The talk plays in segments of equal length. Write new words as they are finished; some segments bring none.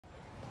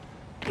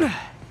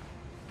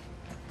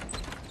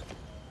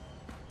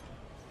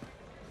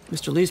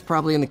Mr. Lee's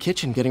probably in the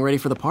kitchen getting ready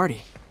for the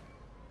party.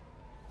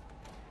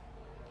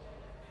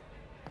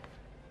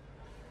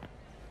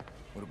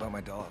 What about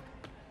my dog?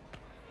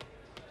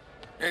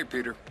 Hey,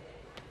 Peter.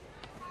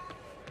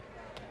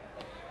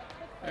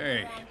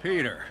 Hey,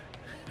 Peter.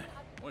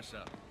 What's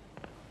up?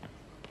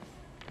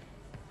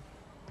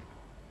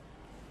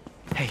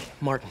 Hey,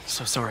 Martin,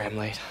 so sorry I'm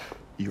late.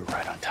 You were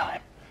right on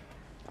time.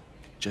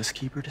 Just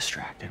keep her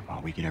distracted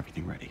while we get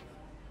everything ready.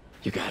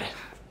 You got it.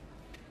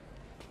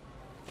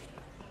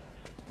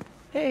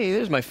 Hey,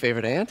 there's my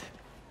favorite aunt.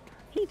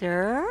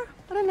 Peter,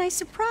 what a nice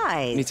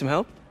surprise. Need some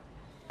help?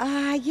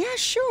 Yeah,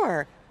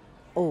 sure.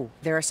 Oh,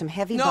 there are some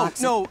heavy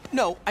boxes.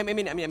 No. I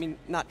mean,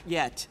 not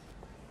yet.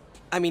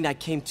 I mean, I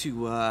came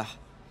to, I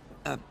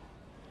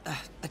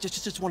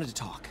just wanted to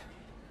talk.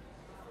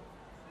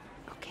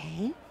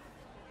 Okay.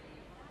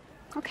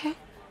 Okay.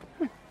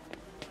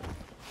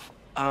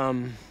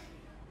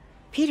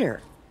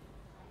 Peter,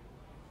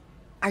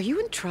 are you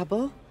in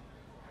trouble?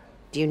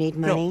 Do you need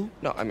money?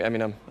 No, I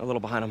mean, I'm a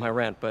little behind on my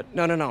rent, but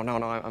no,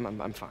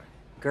 I'm fine.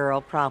 Girl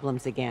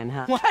problems again,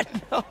 huh? What?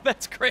 No,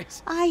 that's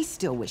crazy. I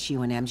still wish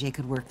you and MJ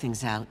could work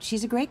things out.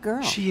 She's a great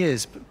girl. She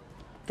is, but...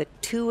 The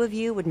two of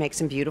you would make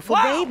some beautiful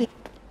Wow!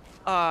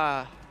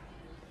 baby.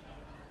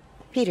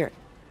 Peter.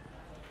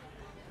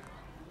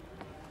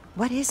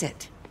 What is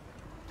it?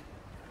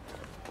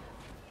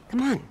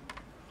 Come on.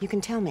 You can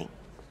tell me.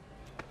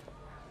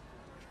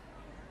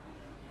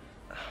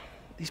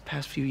 These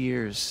past few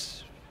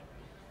years,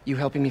 you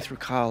helping me through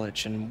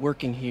college and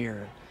working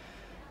here,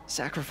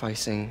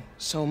 sacrificing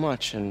so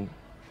much and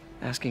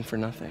asking for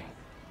nothing.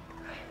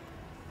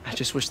 I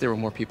just wish there were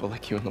more people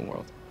like you in the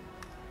world.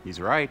 He's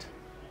right.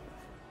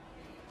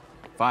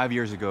 5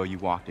 years ago, you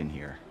walked in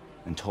here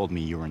and told me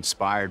you were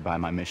inspired by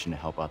my mission to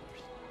help others.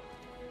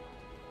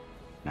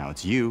 Now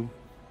it's you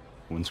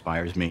who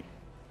inspires me.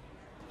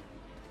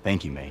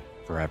 Thank you, May,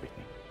 for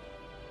everything.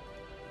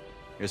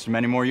 Here's to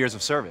many more years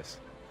of service.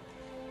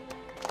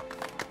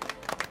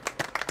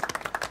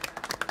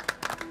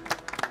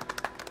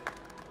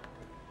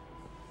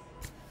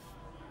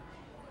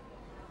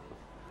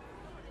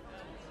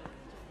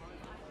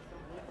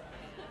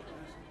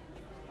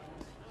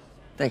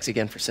 Thanks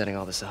again for setting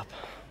all this up.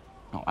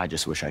 Oh, I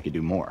just wish I could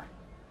do more.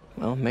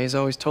 Well, May's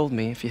always told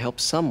me if you help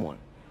someone...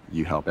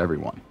 You help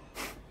everyone.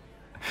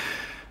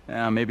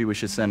 Yeah, maybe we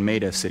should send May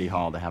to City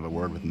Hall to have a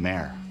word with the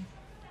mayor.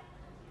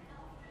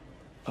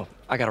 Oh,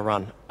 I gotta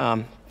run.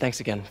 Thanks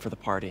again for the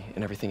party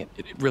and everything.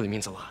 It really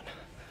means a lot.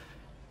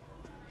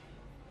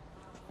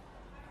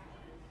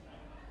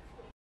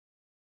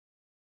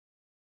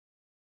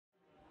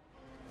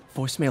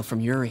 Voicemail from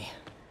Yuri.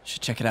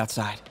 Should check it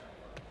outside.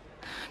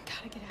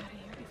 Gotta get out of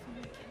here before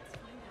my kids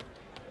find out.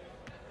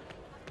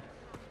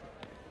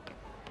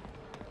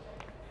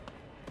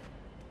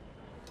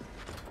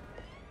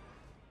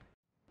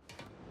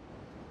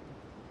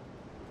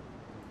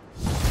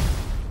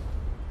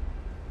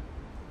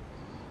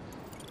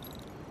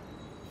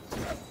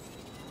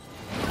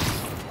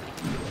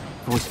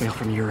 Voicemail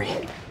from Yuri.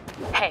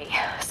 Hey,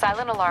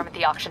 silent alarm at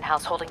the auction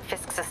house holding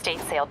Fisk's estate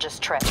sale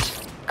just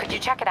tripped. Could you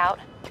check it out?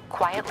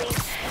 Quietly?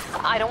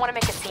 I don't want to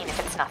make a scene if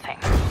it's nothing.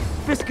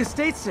 Fisk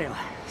estate sale.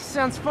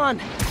 Sounds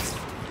fun.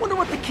 Wonder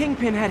what the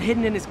Kingpin had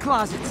hidden in his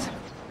closets.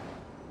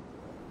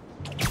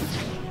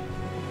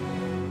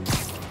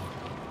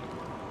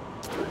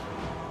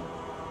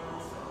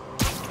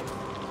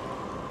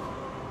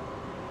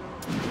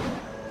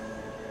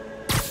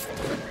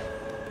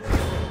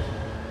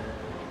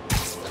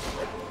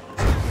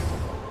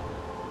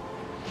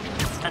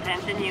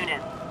 Attention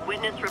unit.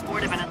 Witness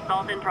report of an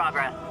assault in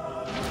progress.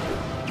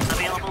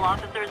 Available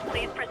officers,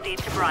 please proceed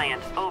to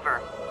Bryant.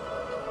 Over.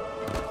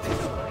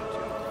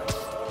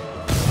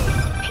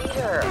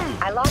 Peter,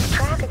 I lost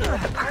track of you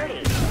at the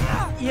party.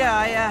 Yeah,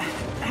 I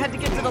had to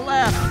get to the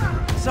lab.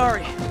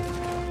 Sorry.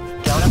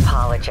 Don't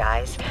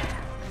apologize.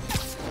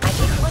 I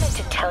just wanted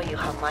to tell you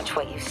how much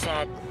what you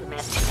said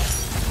meant to me.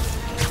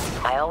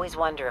 I always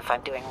wonder if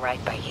I'm doing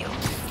right by you.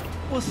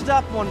 Well,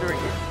 stop wondering.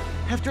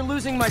 After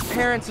losing my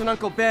parents and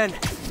Uncle Ben,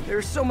 there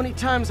are so many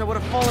times I would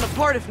have fallen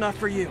apart if not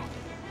for you.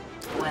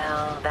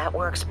 Well, that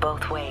works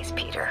both ways,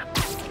 Peter.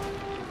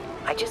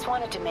 I just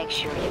wanted to make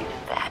sure you knew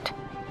that.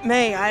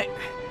 May, I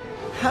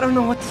don't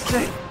know what to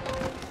say.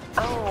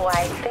 Oh,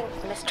 I think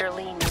Mr.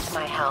 Lee needs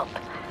my help.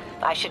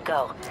 I should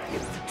go.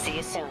 See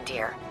you soon,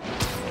 dear.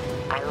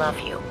 I love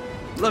you.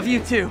 Love you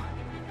too.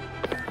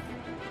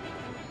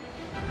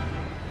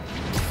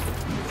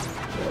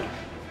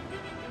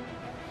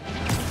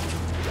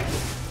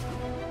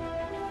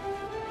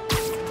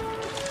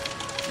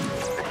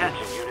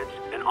 Attention units,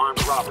 an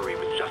armed robbery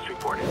was just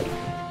reported.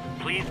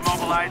 Please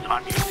mobilize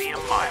on Museum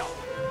Mile.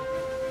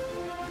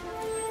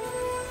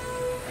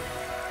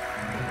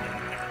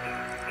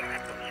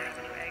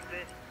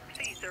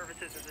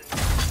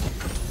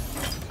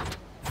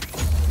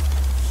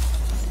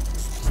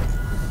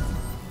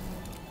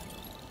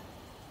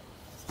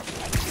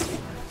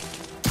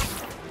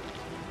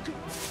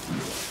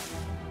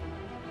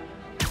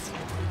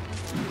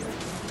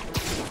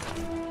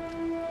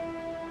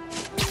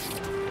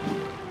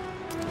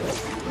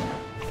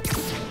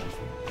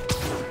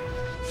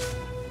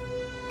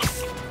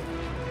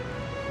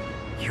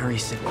 Yuri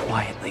sit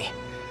quietly.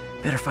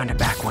 Better find a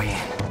back way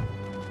in.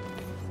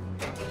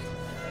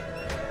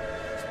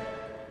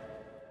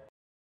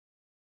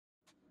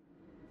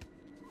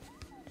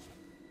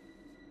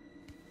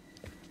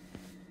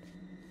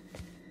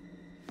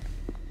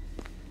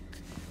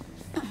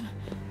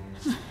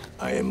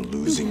 I am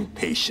losing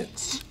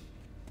patience.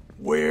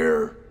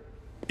 Where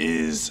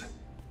is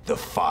the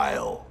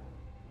file?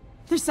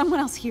 There's someone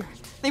else here.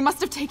 They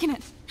must have taken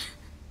it.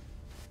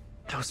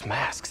 Those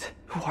masks.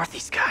 Who are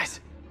these guys?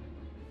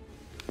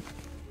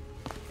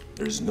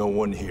 There's no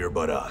one here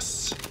but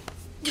us.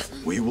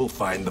 We will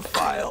find the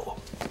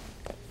file,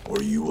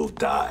 or you will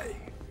die.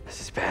 This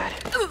is bad.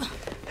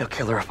 They'll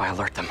kill her if I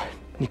alert them.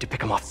 Need to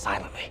pick them off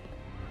silently.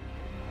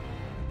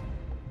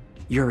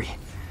 Yuri,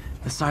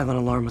 the silent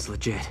alarm was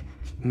legit.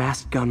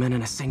 Masked gunmen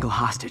and a single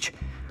hostage.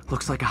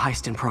 Looks like a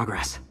heist in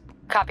progress.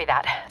 Copy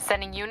that.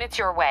 Sending units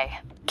your way.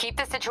 Keep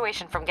the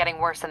situation from getting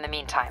worse in the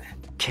meantime.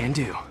 Can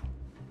do.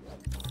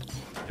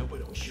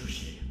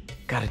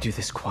 Gotta do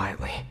this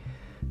quietly.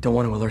 Don't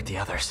want to alert the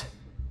others.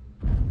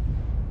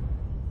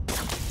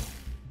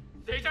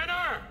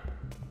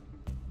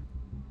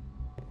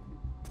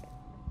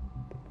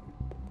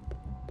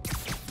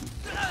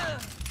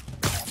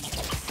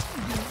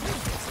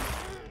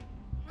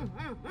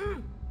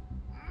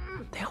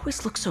 They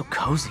always look so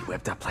cozy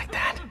whipped up like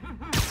that.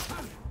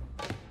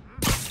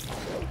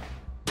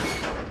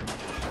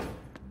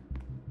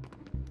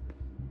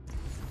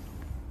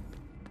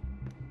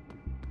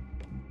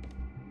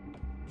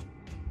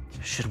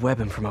 Should web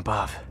him from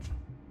above.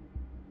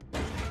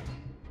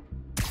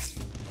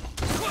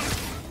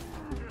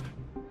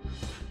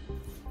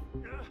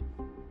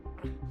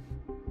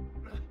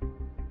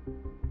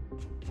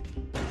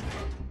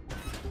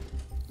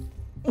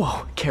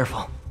 Whoa,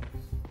 careful.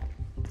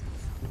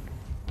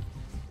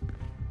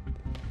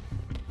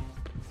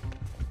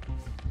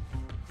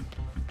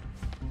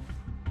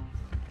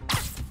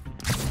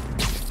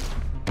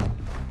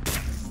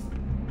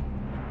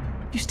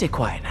 You stay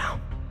quiet now.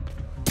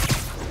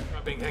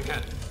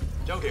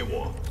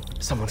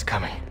 Someone's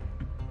coming.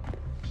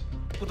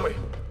 不对，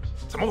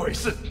怎么回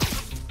事？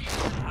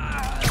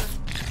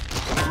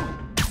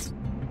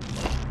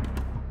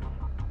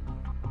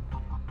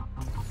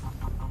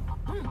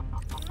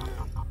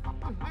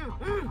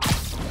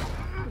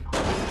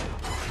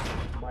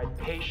 My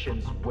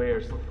patience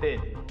wears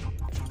thin.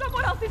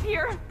 Someone else is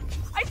here.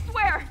 I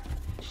swear.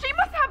 She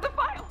must have the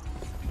file.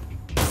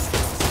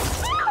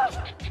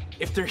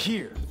 If they're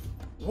here,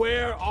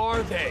 where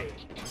are they?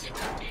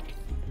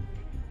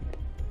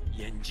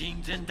 眼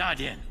睛睁大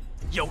点，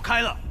有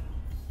开了。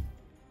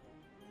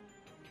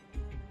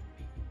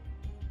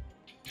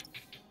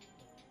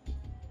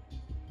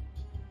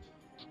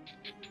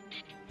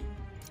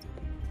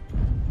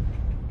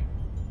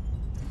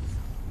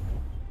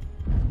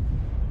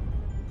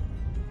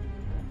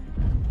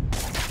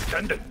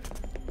等等，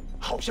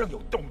好像有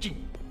动静。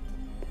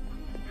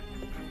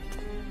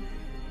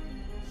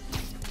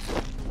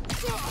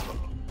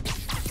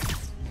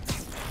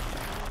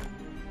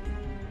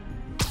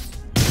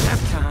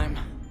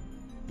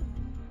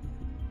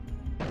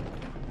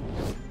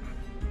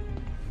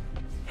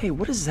 Hey,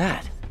 what is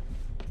that?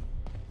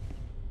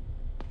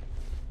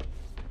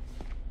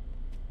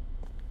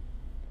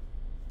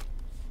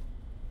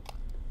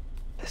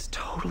 This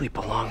totally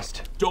belongs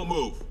to... Don't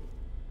move.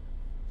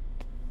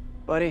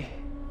 Buddy,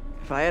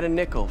 if I had a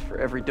nickel for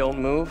every don't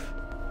move...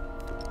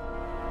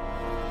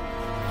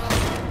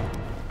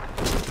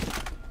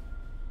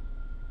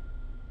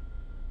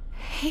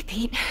 Hey,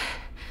 Pete.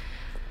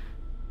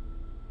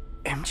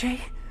 MJ?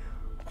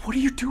 What are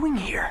you doing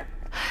here?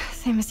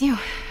 Same as you.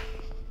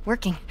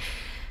 Working.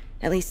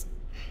 At least,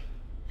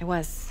 I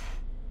was.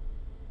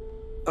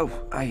 Oh,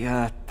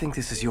 I think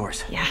this is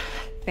yours. Yeah,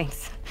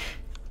 thanks.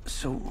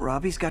 So,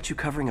 Robbie's got you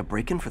covering a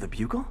break-in for the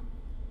Bugle?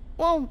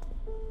 Well,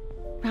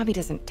 Robbie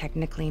doesn't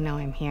technically know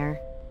I'm here.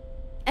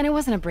 And it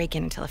wasn't a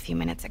break-in until a few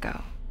minutes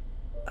ago.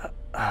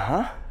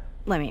 Uh-huh?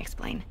 Let me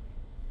explain.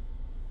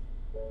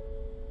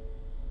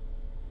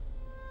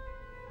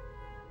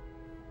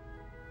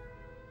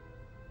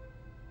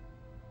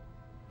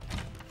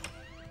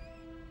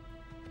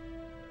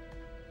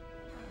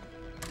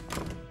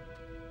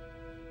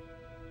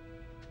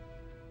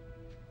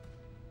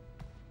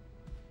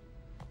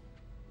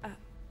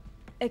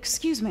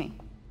 Excuse me.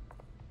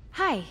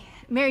 Hi,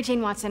 Mary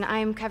Jane Watson.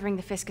 I'm covering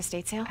the Fisk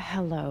estate sale.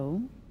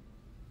 Hello.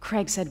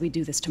 Craig said we'd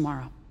do this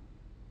tomorrow.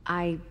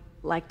 I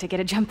like to get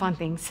a jump on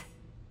things.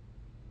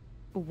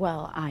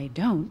 Well, I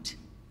don't.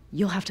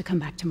 You'll have to come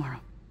back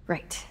tomorrow.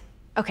 Right.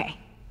 Okay.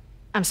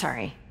 I'm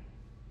sorry.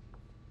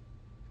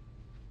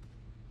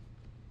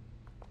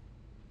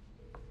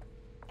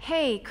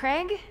 Hey,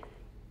 Craig?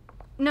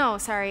 No,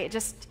 sorry, it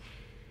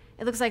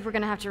looks like we're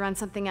gonna have to run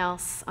something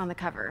else on the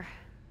cover.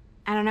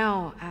 I don't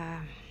know,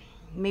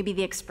 maybe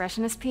the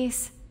expressionist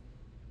piece?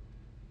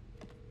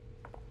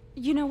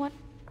 You know what?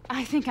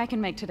 I think I can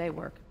make today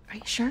work. Are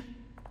you sure?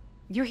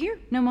 You're here.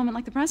 No moment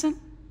like the present.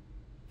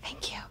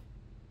 Thank you.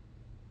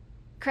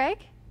 Craig?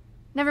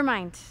 Never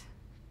mind.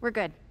 We're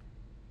good.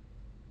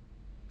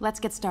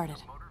 Let's get started.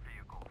 Motor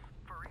vehicle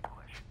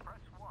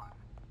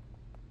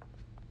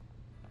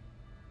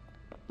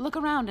Look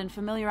around and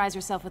familiarize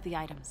yourself with the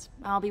items.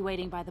 I'll be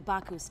waiting by the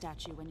Baku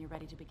statue when you're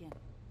ready to begin.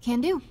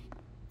 Can do.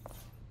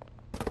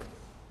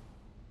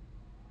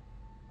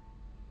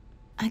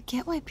 I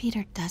get why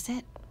Peter does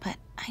it, but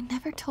I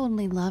never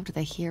totally loved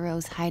the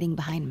heroes hiding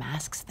behind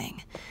masks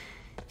thing.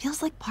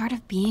 Feels like part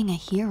of being a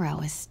hero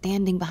is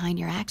standing behind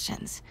your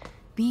actions.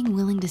 Being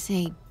willing to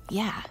say,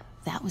 yeah,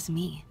 that was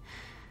me.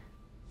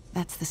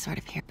 That's the sort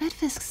of hero. Bet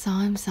Fisk saw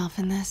himself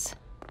in this.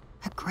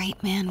 A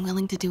great man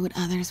willing to do what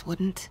others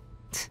wouldn't.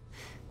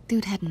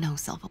 Dude had no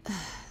self.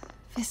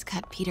 Fisk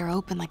cut Peter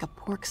open like a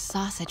pork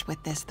sausage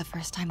with this the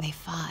first time they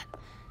fought.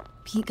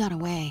 Pete got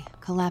away,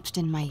 collapsed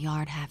in my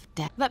yard half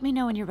dead. Let me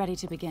know when you're ready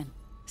to begin.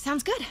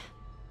 Sounds good.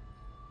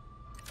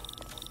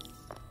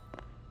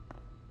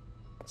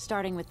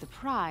 Starting with the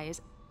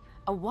prize,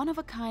 a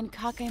one-of-a-kind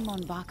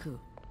Kakemon Baku.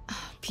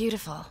 Oh,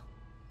 beautiful.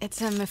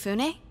 It's a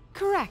Mifune?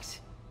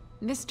 Correct.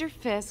 Mr.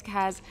 Fisk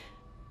has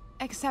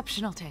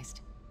exceptional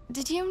taste.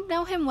 Did you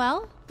know him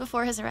well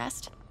before his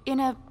arrest? In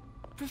a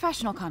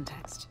professional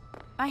context.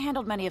 I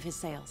handled many of his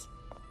sales.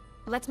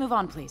 Let's move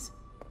on, please.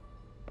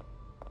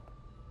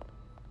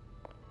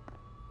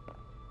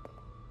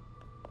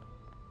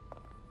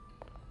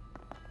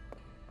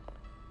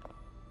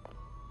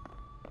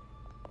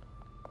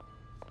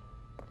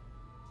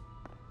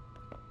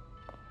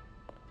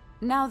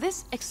 Now,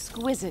 this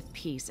exquisite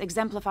piece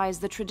exemplifies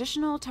the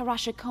traditional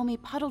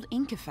Tarashikomi puddled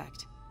ink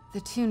effect.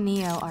 The two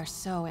Neo are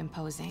so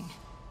imposing.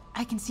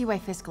 I can see why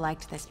Fisk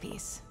liked this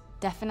piece.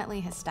 Definitely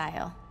his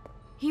style.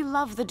 He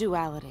loved the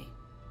duality.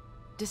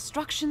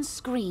 Destruction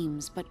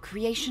screams, but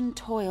creation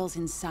toils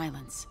in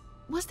silence.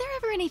 Was there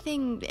ever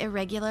anything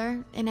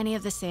irregular in any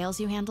of the sales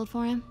you handled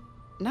for him?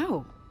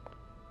 No.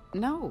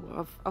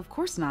 No, of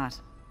course not.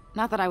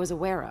 Not that I was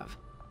aware of.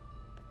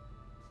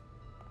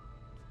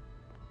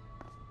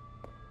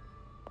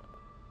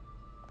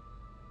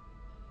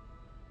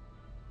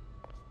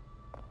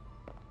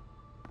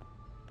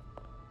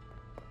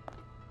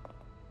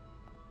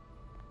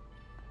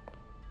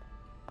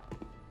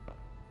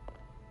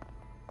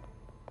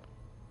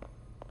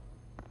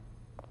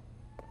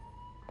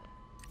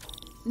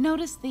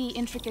 Notice the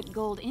intricate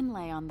gold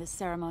inlay on this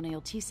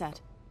ceremonial tea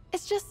set.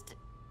 It's just...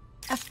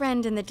 a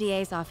friend in the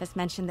DA's office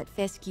mentioned that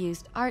Fisk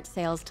used art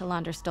sales to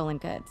launder stolen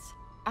goods.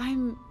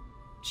 I'm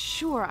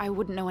sure I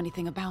wouldn't know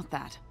anything about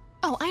that.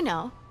 Oh, I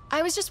know.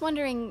 I was just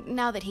wondering,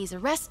 now that he's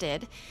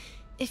arrested,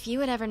 if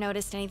you had ever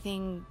noticed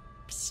anything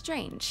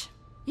strange.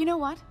 You know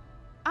what?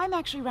 I'm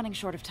actually running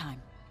short of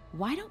time.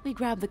 Why don't we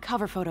grab the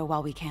cover photo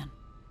while we can?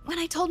 When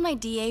I told my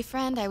DA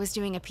friend I was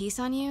doing a piece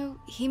on you,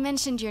 he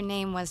mentioned your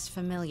name was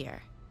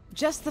familiar.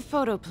 Just the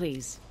photo,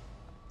 please.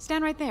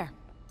 Stand right there.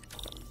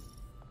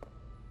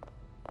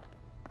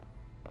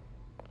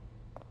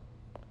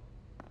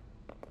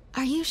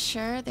 Are you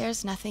sure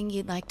there's nothing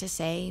you'd like to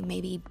say,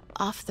 maybe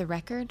off the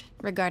record,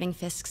 regarding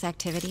Fisk's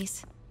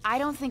activities? I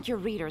don't think your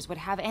readers would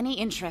have any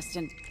interest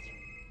in...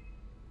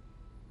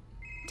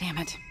 Damn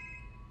it.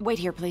 Wait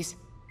here, please.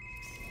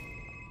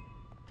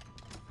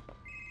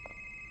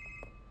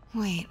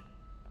 Wait.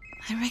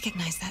 I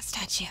recognize that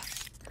statue.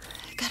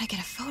 Gotta get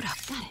a photo.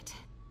 Got it.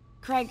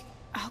 Craig,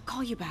 I'll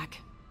call you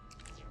back.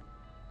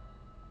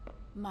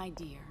 My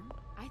dear,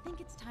 I think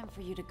it's time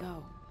for you to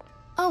go.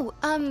 Oh,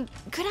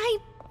 could I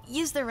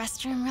use the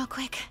restroom real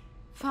quick?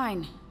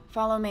 Fine.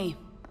 Follow me.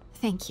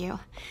 Thank you.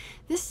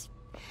 This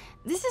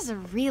is a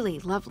really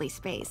lovely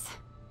space.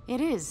 It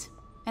is.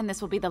 And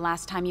this will be the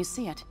last time you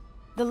see it.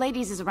 The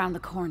ladies is around the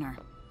corner.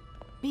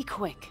 Be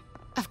quick.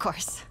 Of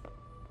course.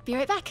 Be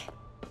right back.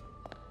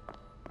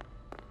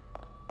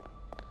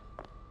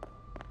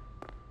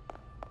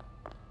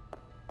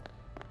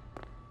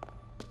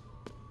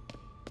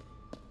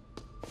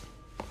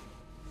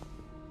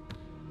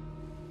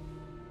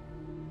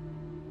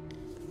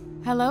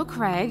 Hello,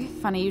 Craig.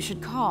 Funny you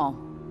should call.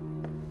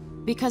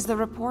 Because the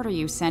reporter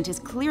you sent is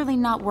clearly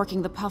not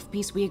working the puff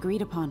piece we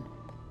agreed upon.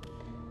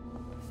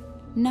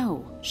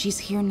 No, she's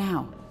here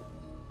now.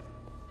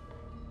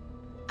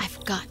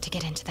 I've got to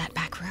get into that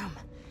back room.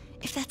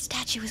 If that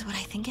statue is what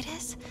I think it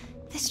is,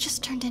 this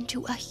just turned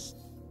into a huge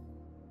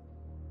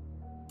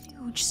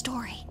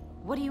story.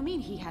 What do you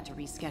mean he had to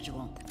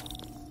reschedule?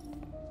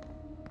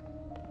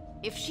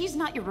 If she's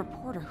not your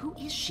reporter, who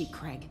is she,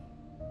 Craig?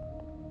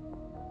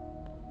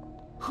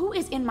 Who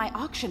is in my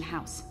auction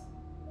house?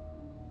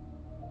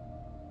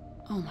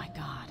 Oh my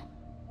God.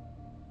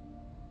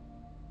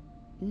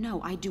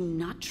 No, I do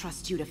not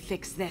trust you to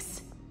fix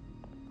this.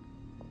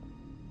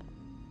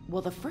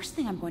 Well, the first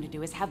thing I'm going to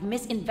do is have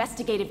Miss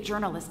Investigative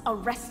Journalist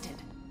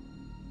arrested.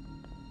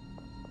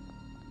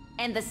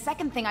 And the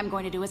second thing I'm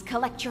going to do is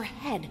collect your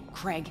head,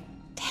 Craig.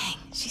 Dang,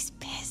 she's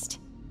pissed.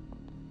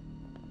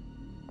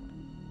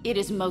 It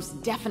is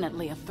most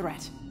definitely a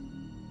threat.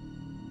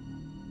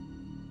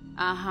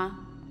 Uh-huh.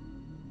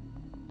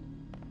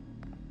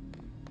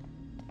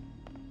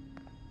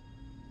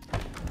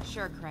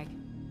 Sure, Craig.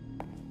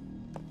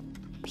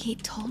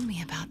 Pete told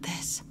me about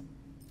this.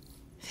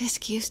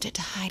 Fisk used it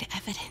to hide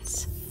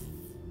evidence.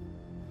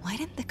 Why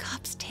didn't the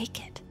cops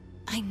take it?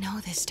 I know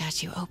this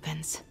statue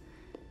opens.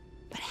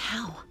 But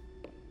how?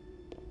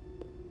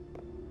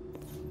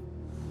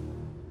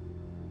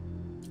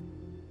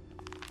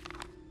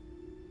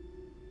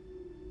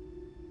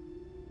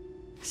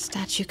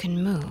 statue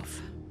can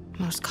move.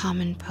 Most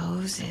common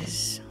pose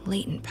is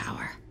latent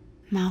power.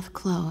 Mouth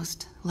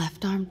closed,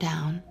 left arm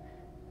down,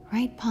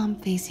 right palm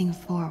facing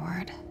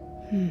forward.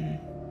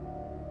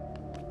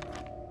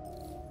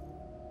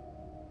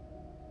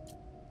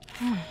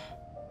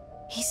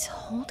 He's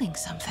holding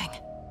something.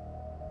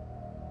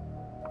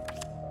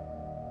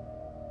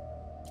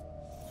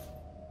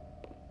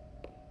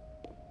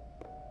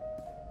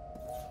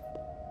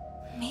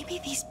 Maybe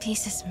these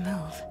pieces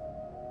move.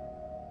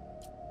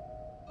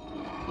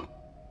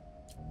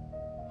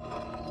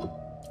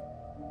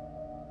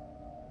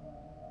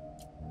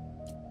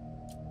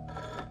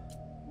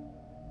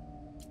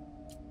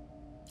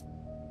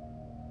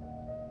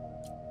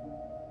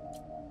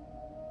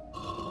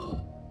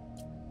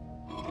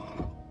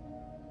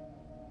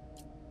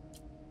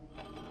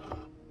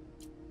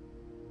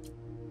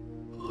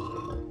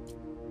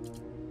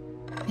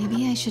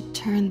 Maybe I should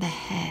turn the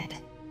head.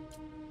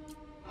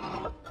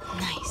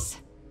 Nice.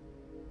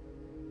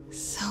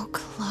 So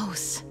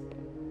close.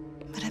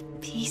 But a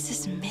piece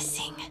is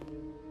missing.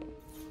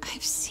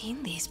 I've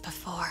seen these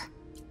before.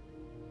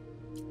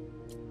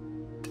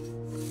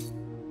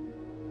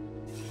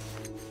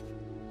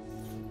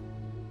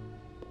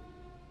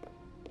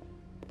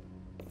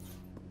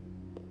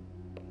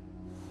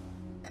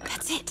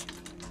 That's it.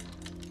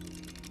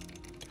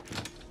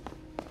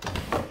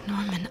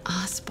 Norman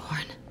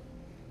Osborn.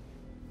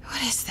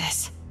 What is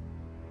this?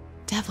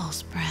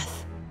 Devil's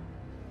breath.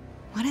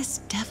 What is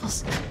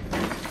devil's...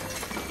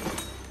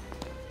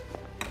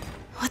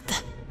 What the...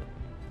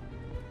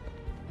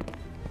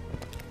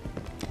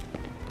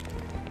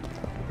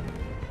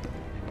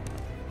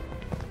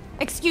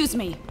 Excuse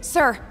me,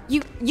 sir.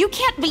 You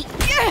can't be...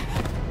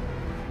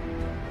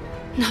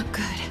 Not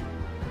good.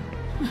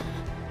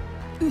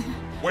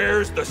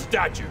 Where's the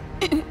statue?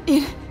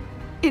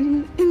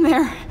 In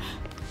there.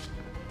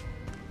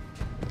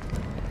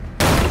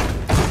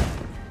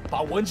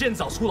 把文件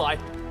找出来。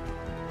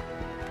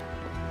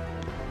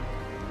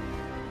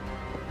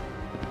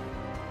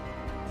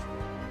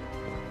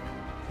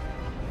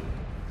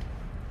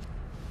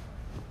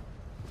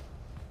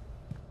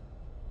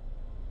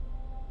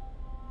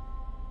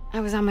 I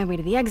was on my way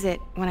to the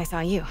exit when I saw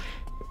you.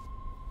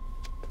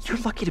 You're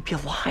lucky to be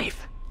alive.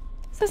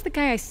 Says the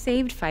guy I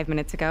saved 5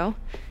 minutes ago.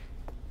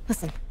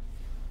 Listen,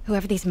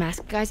 whoever these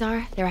masked guys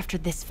are, they're after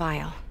this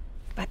file.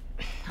 But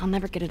I'll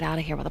never get it out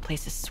of here while the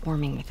place is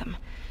swarming with them.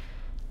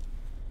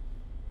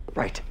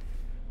 Right.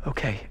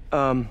 Okay,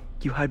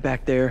 you hide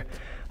back there.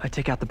 I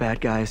take out the bad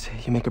guys.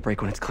 You make a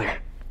break when it's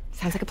clear.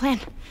 Sounds like a plan.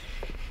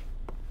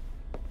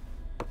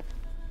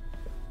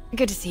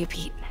 Good to see you,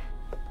 Pete.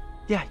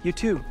 Yeah, you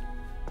too.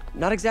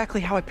 Not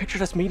exactly how I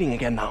pictured us meeting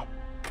again, though.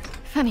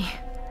 Funny.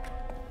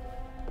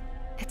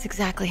 It's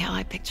exactly how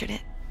I pictured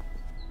it.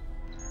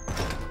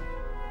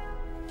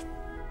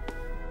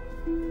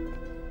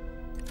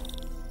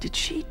 Did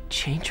she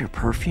change her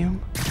perfume?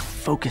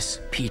 Focus,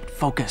 Pete,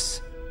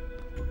 focus.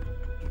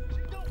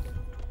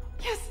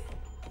 Yes.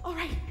 All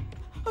right.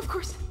 Of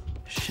course.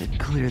 Should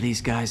clear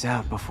these guys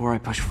out before I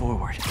push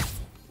forward.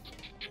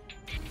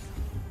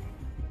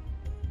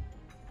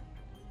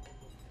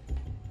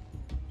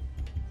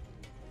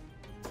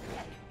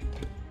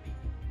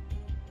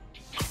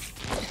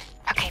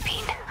 Okay,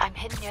 Pete. I'm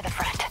hidden near the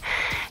front.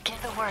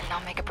 Give the word and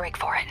I'll make a break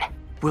for it.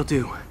 Will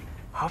do.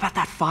 How about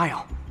that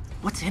file?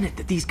 What's in it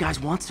that these guys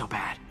want so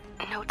bad?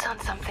 Notes on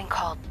something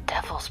called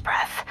Devil's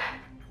Breath.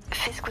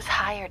 Fisk was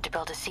hired to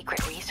build a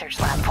secret research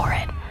lab for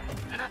it.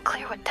 Not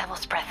clear what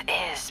Devil's Breath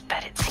is,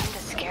 but it seemed to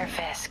scare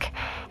Fisk.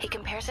 He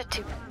compares it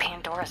to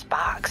Pandora's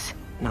box.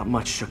 Not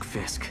much shook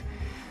Fisk.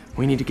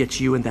 We need to get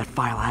you and that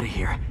file out of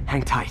here.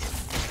 Hang tight.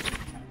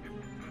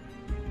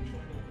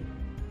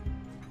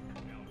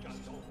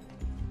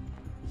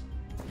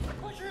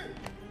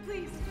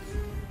 Please,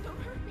 don't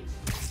hurt me.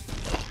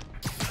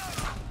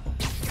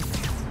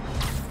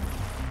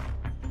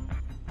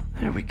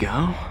 There we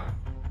go.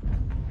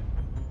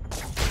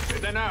 谁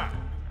在那儿？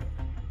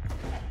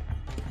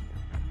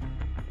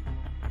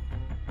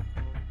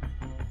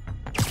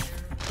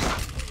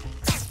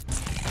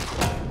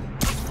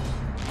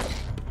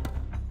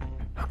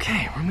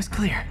 Okay, room is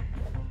clear.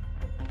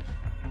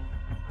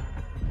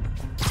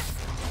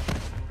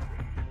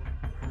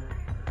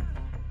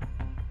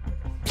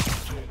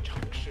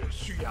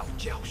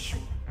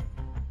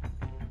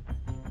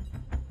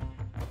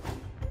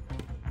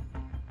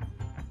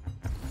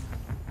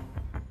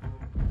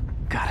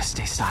 Gotta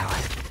stay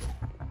silent.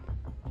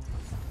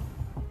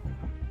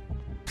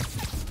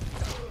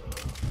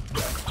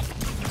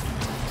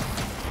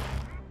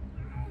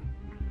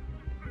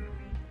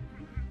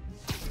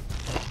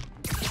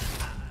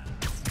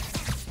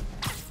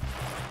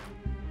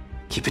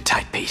 Keep it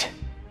tight, Pete.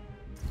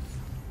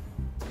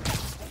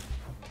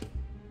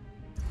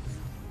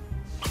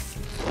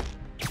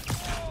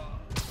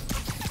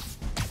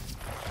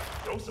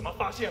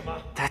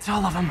 That's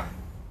all of them.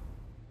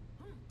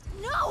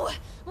 No!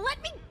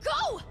 Let me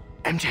go!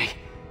 MJ.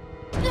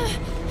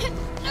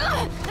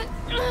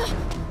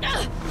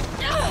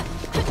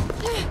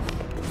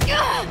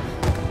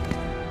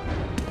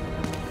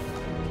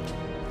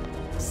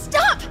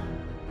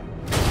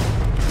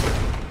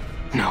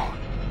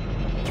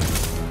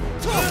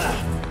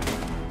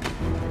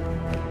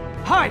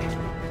 Hide!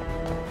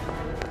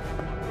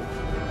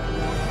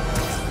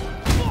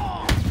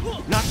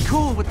 Not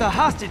cool with the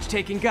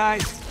hostage-taking,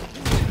 guys.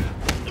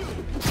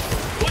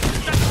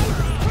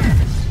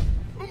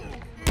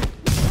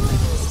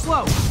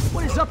 Whoa,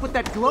 what is up with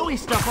that glowy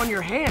stuff on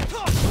your hands?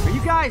 Are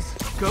you guys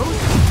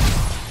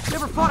ghosts?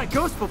 Never fought a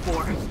ghost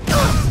before.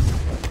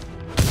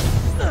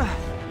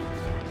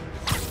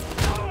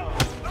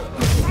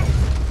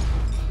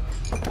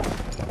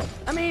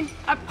 I mean,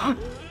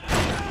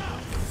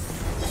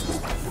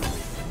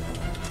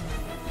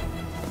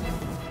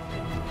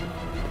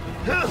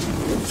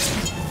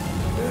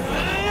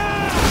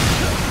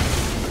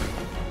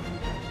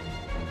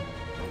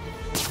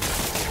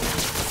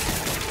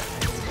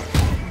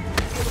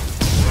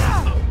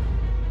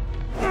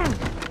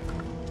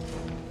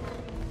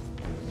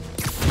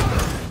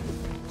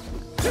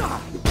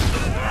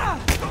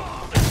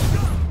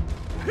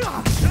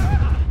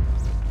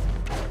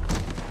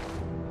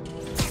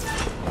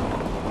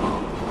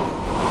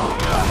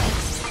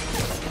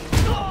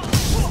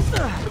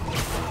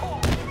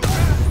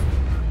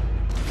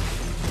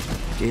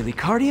 daily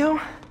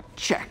cardio?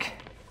 Check.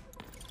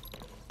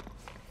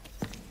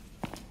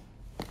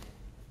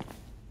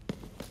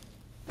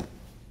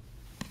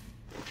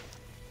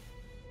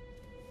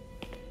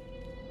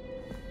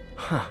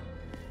 Huh.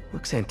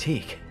 Looks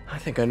antique. I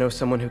think I know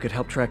someone who could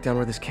help track down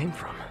where this came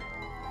from.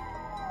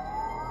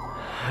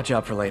 A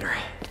job for later.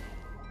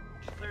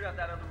 Cleared out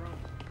that other room.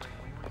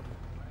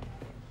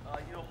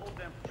 You'll hold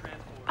them for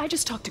transport. I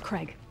just talked to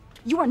Craig.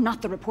 You are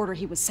not the reporter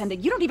he was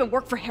sending. You don't even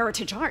work for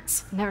Heritage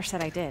Arts. Never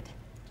said I did.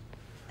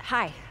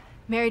 Hi,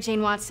 Mary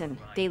Jane Watson,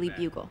 Daily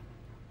Bugle.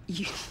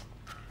 You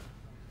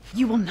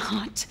will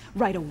not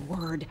write a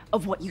word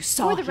of what you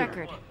saw For the here.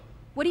 record,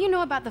 what do you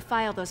know about the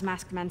file those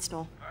masked men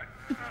stole?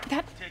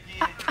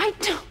 I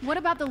don't... What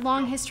about the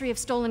long history of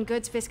stolen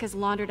goods Fisk has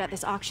laundered at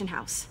this auction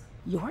house?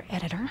 Your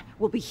editor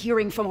will be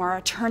hearing from our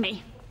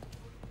attorney.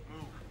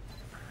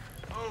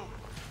 We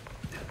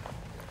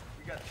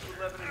got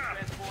 211 in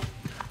transport.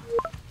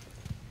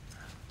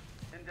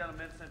 Heading down to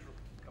Med Central.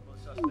 A couple of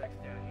suspects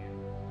down here.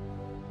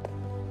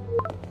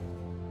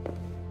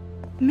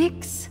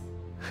 Mix?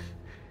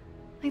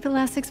 Like the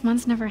last 6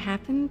 months never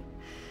happened?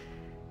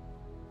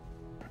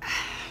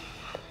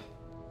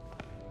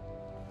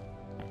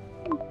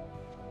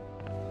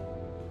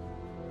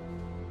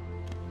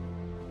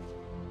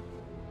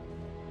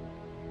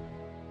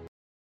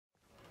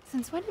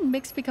 Since when did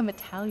Mix become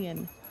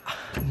Italian?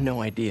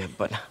 No idea,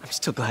 but I'm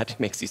still glad he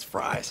makes these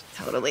fries.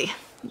 Totally.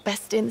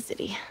 Best in the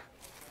city.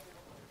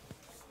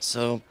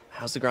 So,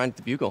 how's the grind at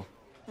the Bugle?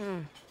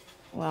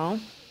 Well,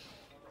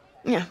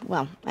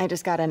 I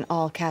just got an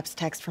all-caps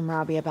text from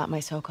Robbie about my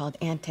so-called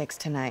antics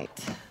tonight.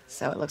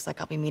 So it looks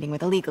like I'll be meeting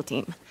with a legal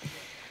team.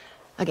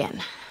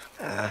 Again.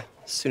 As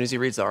soon as he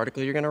reads the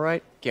article you're gonna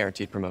write,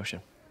 guaranteed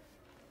promotion.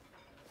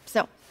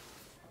 So,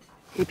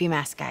 creepy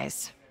mask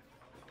guys.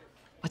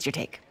 What's your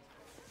take?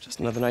 Just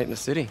another night in the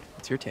city.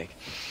 What's your take?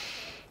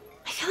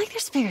 I feel like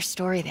there's a bigger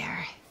story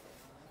there.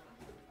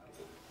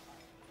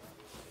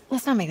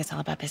 Let's not make this all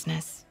about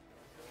business.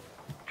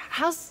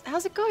 How's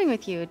it going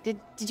with you? Did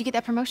you get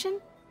that promotion?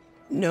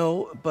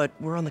 No, but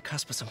we're on the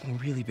cusp of something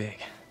really big.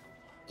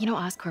 You know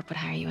Oscorp would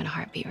hire you in a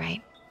heartbeat,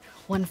 right?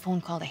 One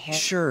phone call to Harry.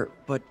 Sure,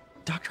 but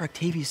Dr.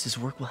 Octavius's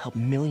work will help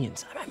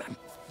millions. I'm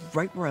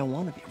right where I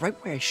want to be, right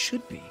where I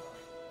should be.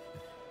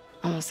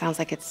 Almost sounds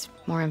like it's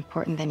more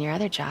important than your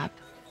other job.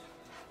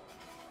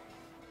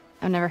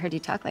 I've never heard you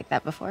talk like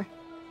that before.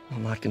 A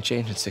lot can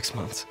change in 6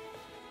 months.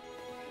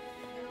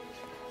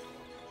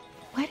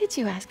 Why did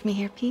you ask me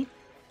here, Pete?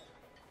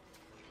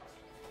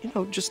 You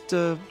know, just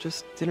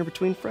dinner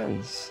between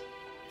friends.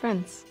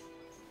 Friends.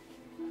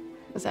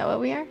 Is that what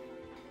we are?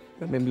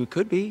 Maybe we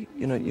could be,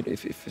 you know,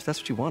 if that's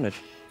what you wanted.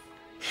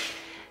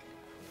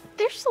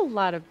 There's a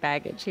lot of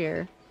baggage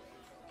here.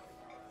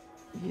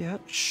 Yeah,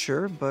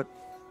 sure, but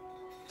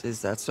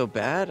is that so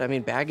bad? I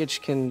mean,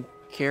 baggage can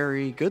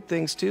carry good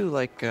things too,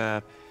 like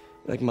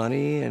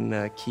money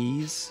and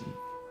keys, and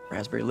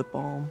raspberry lip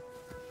balm.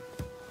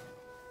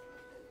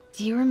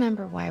 Do you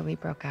remember why we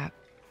broke up?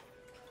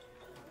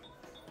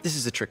 This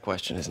is a trick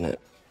question, isn't it?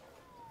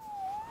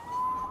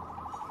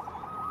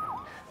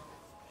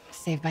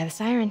 Saved by the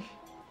siren.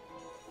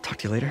 Talk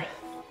to you later.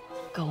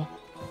 Go.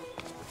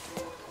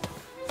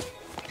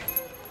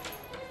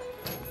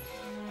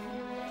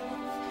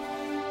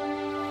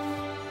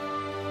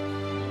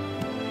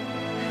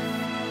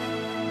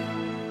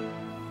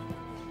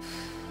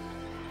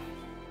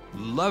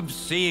 Love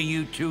seeing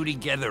you two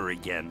together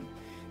again.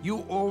 You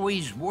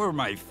always were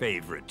my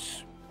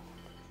favorites.